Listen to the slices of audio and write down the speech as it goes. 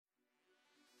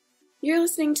You're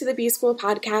listening to the B-School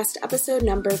Podcast, episode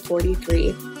number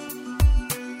 43.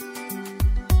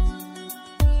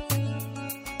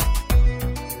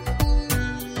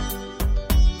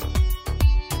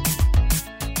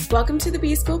 Welcome to the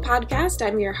B-School Podcast.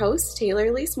 I'm your host, Taylor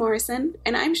Elise Morrison,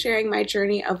 and I'm sharing my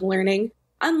journey of learning,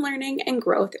 unlearning, and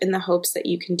growth in the hopes that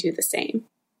you can do the same.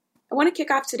 I want to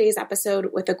kick off today's episode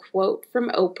with a quote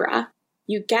from Oprah.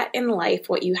 You get in life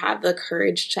what you have the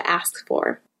courage to ask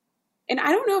for. And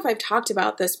I don't know if I've talked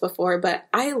about this before, but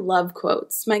I love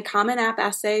quotes. My Common App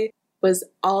essay was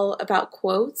all about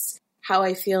quotes, how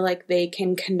I feel like they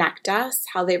can connect us,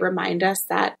 how they remind us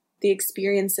that the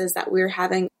experiences that we're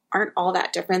having aren't all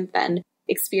that different than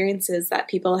experiences that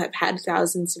people have had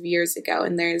thousands of years ago.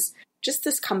 And there's just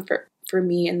this comfort for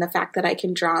me in the fact that I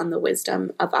can draw on the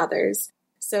wisdom of others.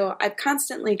 So I've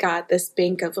constantly got this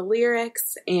bank of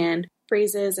lyrics and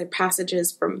phrases and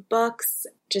passages from books,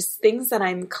 just things that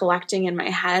I'm collecting in my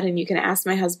head. And you can ask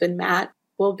my husband, Matt.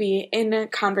 We'll be in a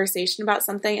conversation about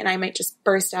something and I might just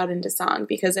burst out into song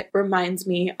because it reminds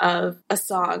me of a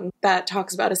song that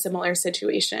talks about a similar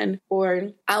situation.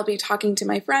 Or I'll be talking to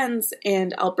my friends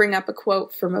and I'll bring up a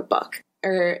quote from a book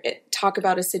or talk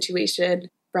about a situation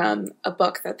from a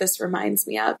book that this reminds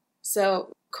me of.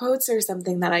 So quotes are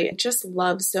something that I just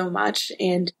love so much.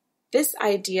 And this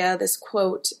idea, this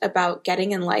quote about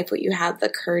getting in life what you have the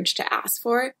courage to ask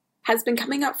for has been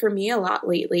coming up for me a lot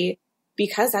lately.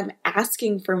 Because I'm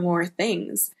asking for more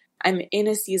things. I'm in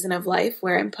a season of life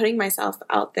where I'm putting myself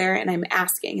out there and I'm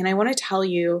asking. And I want to tell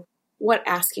you what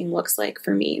asking looks like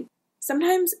for me.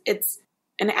 Sometimes it's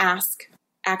an ask,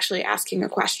 actually asking a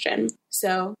question.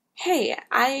 So, hey,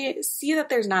 I see that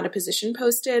there's not a position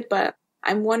posted, but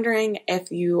I'm wondering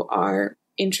if you are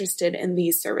interested in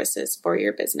these services for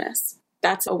your business.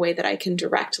 That's a way that I can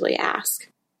directly ask.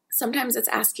 Sometimes it's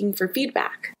asking for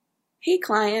feedback. Hey,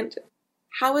 client,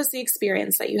 how was the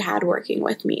experience that you had working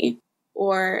with me?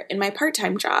 Or in my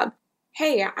part-time job,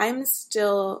 hey, I'm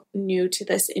still new to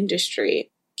this industry.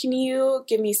 Can you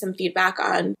give me some feedback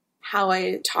on how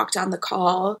I talked on the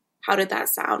call? How did that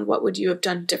sound? What would you have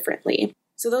done differently?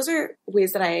 So those are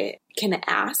ways that I can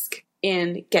ask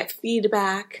and get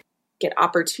feedback, get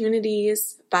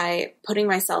opportunities by putting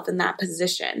myself in that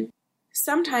position.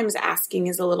 Sometimes asking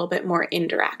is a little bit more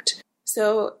indirect.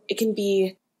 So it can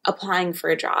be applying for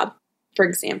a job. For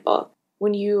example,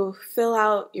 when you fill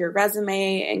out your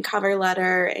resume and cover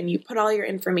letter and you put all your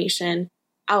information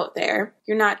out there,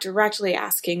 you're not directly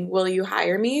asking, will you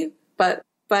hire me? But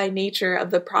by nature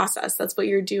of the process, that's what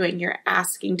you're doing. You're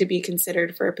asking to be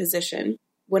considered for a position.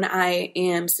 When I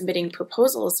am submitting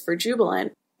proposals for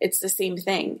Jubilant, it's the same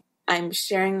thing. I'm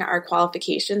sharing our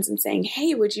qualifications and saying,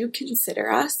 hey, would you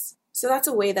consider us? So that's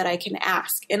a way that I can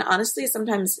ask. And honestly,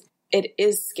 sometimes it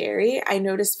is scary. I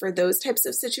notice for those types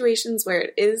of situations where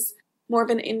it is more of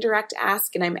an indirect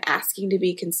ask and I'm asking to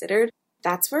be considered,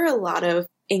 that's where a lot of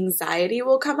anxiety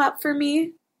will come up for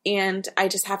me. And I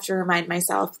just have to remind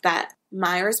myself that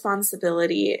my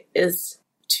responsibility is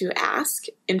to ask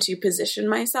and to position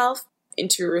myself and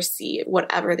to receive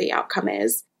whatever the outcome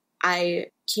is. I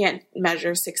can't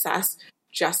measure success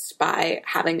just by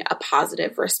having a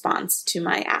positive response to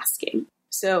my asking.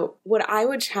 So what I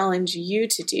would challenge you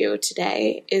to do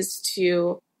today is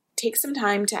to take some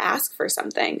time to ask for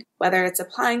something, whether it's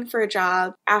applying for a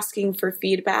job, asking for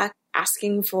feedback,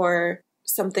 asking for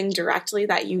something directly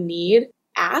that you need,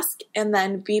 ask and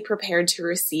then be prepared to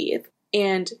receive.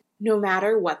 And no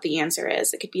matter what the answer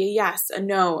is, it could be a yes, a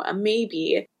no, a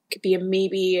maybe. It could be a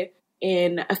maybe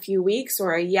in a few weeks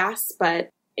or a yes, but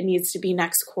it needs to be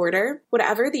next quarter.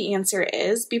 Whatever the answer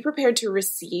is, be prepared to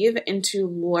receive and to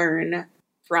learn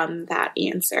from that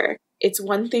answer. It's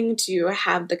one thing to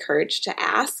have the courage to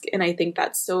ask, and I think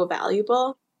that's so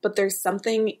valuable, but there's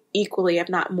something equally, if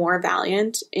not more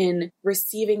valiant, in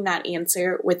receiving that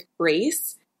answer with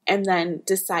grace and then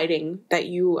deciding that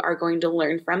you are going to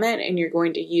learn from it and you're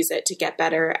going to use it to get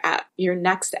better at your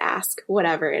next ask,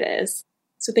 whatever it is.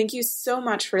 So thank you so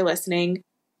much for listening.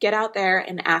 Get out there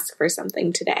and ask for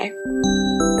something today.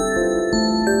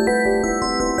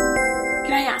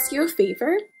 Can I ask you a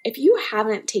favor? If you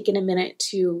haven't taken a minute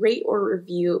to rate or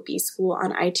review B-School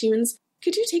on iTunes,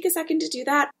 could you take a second to do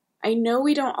that? I know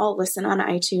we don't all listen on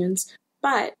iTunes,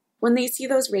 but when they see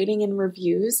those rating and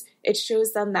reviews, it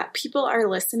shows them that people are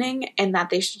listening and that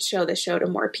they should show the show to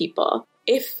more people.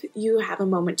 If you have a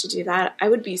moment to do that, I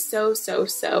would be so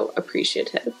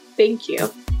appreciative. Thank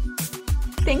you.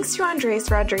 Thanks to Andres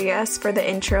Rodriguez for the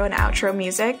intro and outro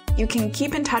music. You can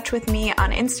keep in touch with me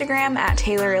on Instagram at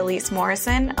Taylor Elise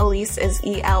Morrison. Elise is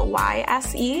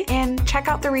ELYSE. And check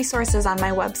out the resources on my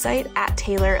website at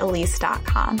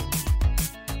taylorelise.com.